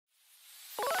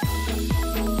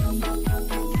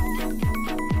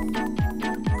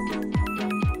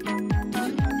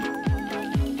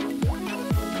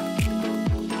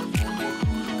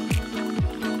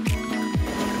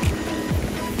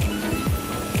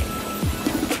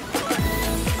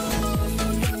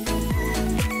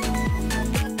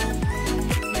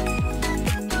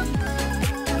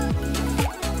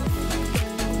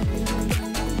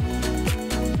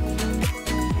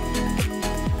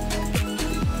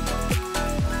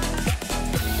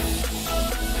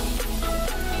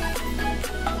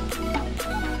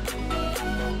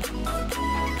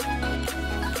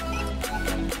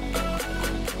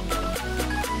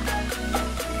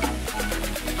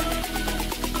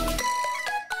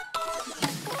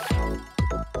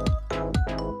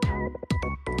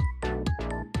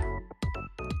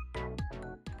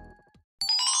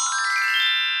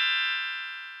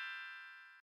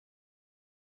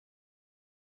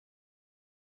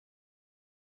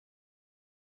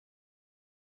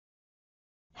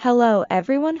Hello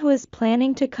everyone who is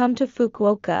planning to come to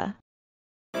Fukuoka.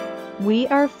 We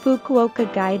are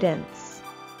Fukuoka Guidance.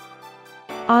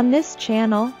 On this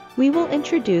channel, we will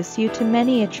introduce you to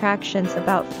many attractions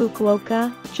about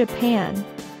Fukuoka, Japan.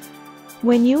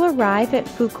 When you arrive at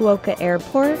Fukuoka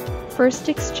Airport, first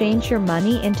exchange your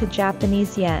money into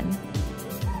Japanese yen.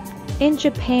 In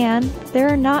Japan, there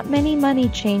are not many money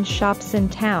change shops in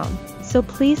town, so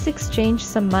please exchange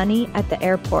some money at the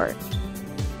airport.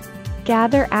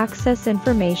 Gather access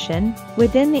information.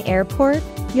 Within the airport,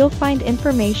 you'll find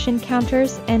information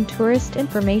counters and tourist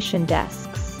information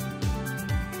desks.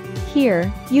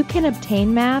 Here, you can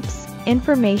obtain maps,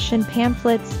 information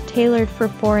pamphlets tailored for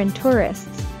foreign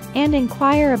tourists, and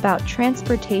inquire about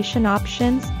transportation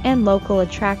options and local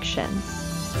attractions.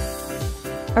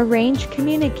 Arrange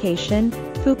communication.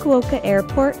 Fukuoka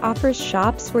Airport offers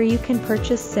shops where you can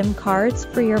purchase SIM cards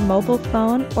for your mobile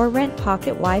phone or rent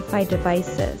pocket Wi-Fi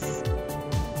devices.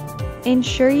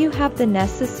 Ensure you have the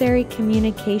necessary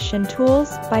communication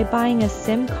tools by buying a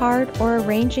SIM card or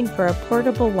arranging for a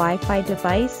portable Wi-Fi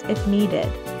device if needed.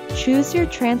 Choose your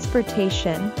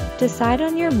transportation. Decide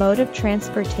on your mode of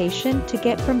transportation to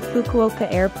get from Fukuoka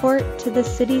Airport to the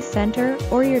city center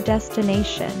or your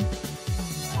destination.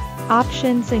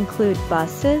 Options include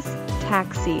buses,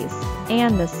 taxis,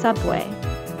 and the subway.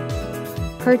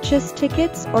 Purchase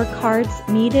tickets or cards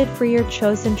needed for your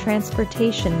chosen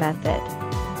transportation method.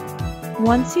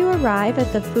 Once you arrive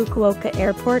at the Fukuoka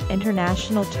Airport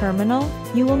International Terminal,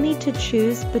 you will need to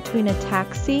choose between a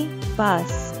taxi,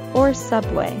 bus, or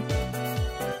subway.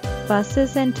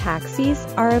 Buses and taxis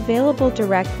are available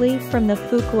directly from the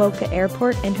Fukuoka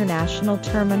Airport International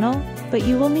Terminal, but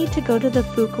you will need to go to the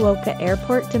Fukuoka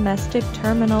Airport Domestic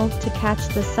Terminal to catch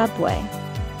the subway.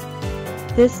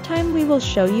 This time we will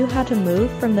show you how to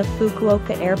move from the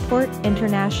Fukuoka Airport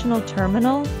International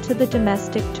Terminal to the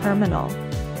Domestic Terminal.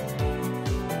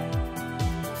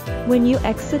 When you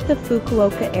exit the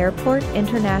Fukuoka Airport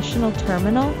International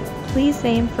Terminal, please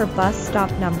aim for bus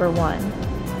stop number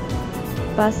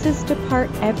 1. Buses depart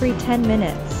every 10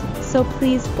 minutes, so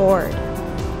please board.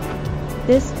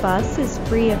 This bus is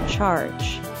free of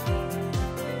charge.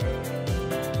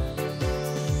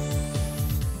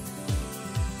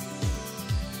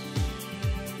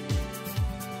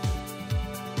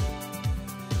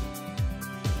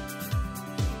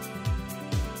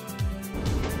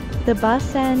 The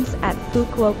bus ends at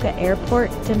Fukuoka Airport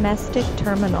Domestic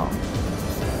Terminal.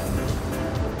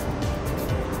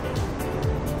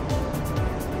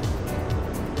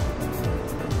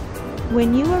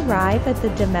 When you arrive at the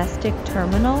domestic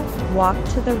terminal, walk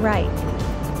to the right.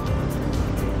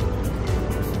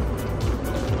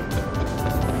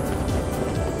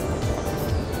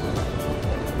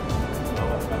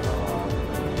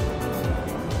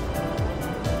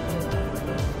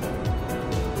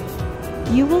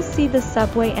 You will see the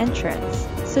subway entrance,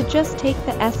 so just take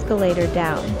the escalator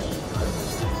down.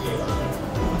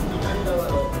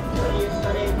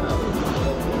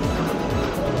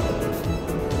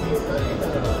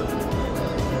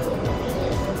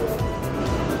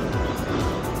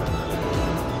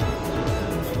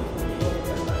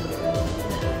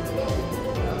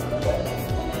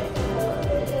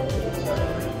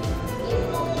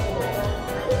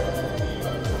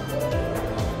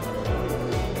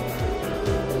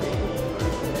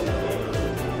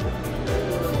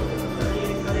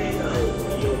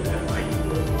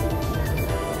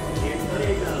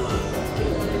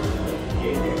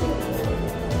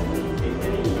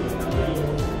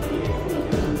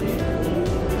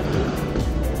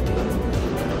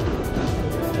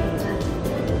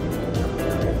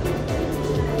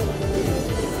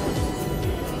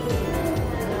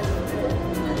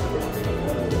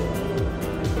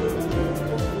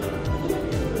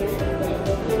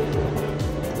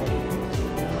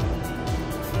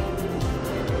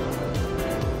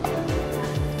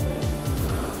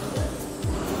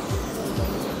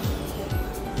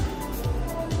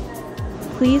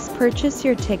 Please purchase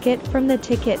your ticket from the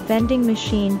ticket vending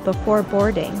machine before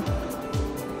boarding.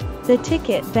 The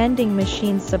ticket vending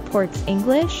machine supports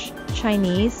English,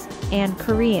 Chinese, and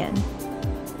Korean.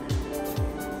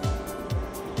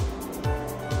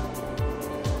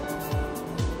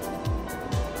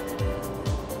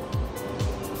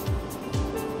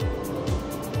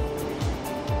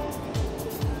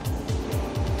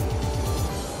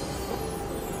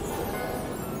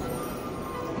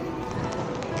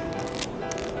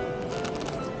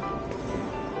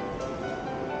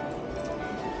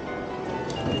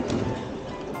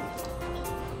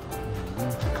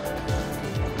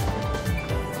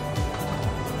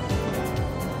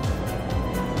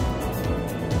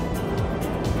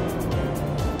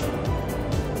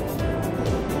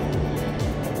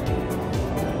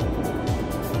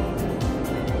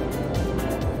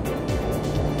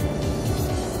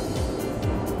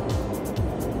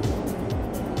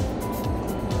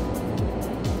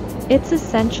 It's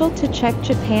essential to check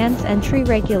Japan's entry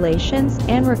regulations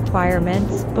and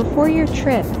requirements before your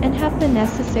trip and have the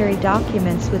necessary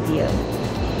documents with you.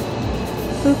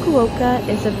 Fukuoka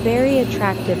is a very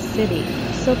attractive city,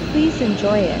 so please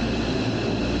enjoy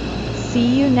it.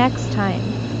 See you next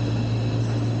time.